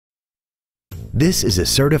This is a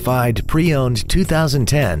certified pre-owned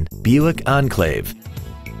 2010 Buick Enclave.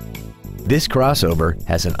 This crossover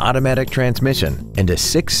has an automatic transmission and a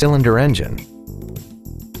 6-cylinder engine.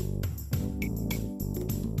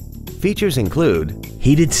 Features include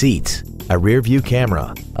heated seats, a rear-view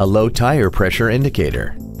camera, a low tire pressure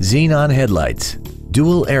indicator, xenon headlights,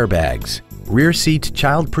 dual airbags, rear seat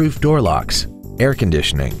child-proof door locks, air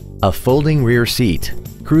conditioning, a folding rear seat,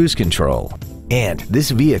 cruise control, and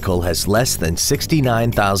this vehicle has less than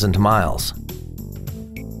 69,000 miles.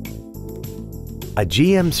 A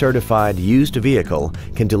GM-certified used vehicle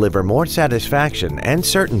can deliver more satisfaction and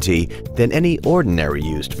certainty than any ordinary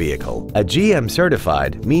used vehicle. A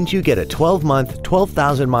GM-certified means you get a 12-month,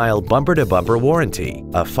 12,000-mile bumper-to-bumper warranty,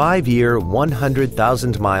 a 5-year,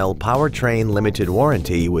 100,000-mile powertrain limited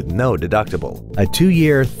warranty with no deductible, a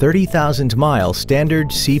 2-year, 30,000-mile standard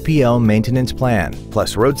CPO maintenance plan,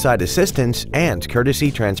 plus roadside assistance and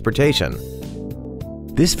courtesy transportation.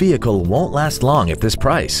 This vehicle won't last long at this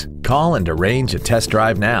price. Call and arrange a test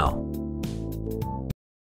drive now.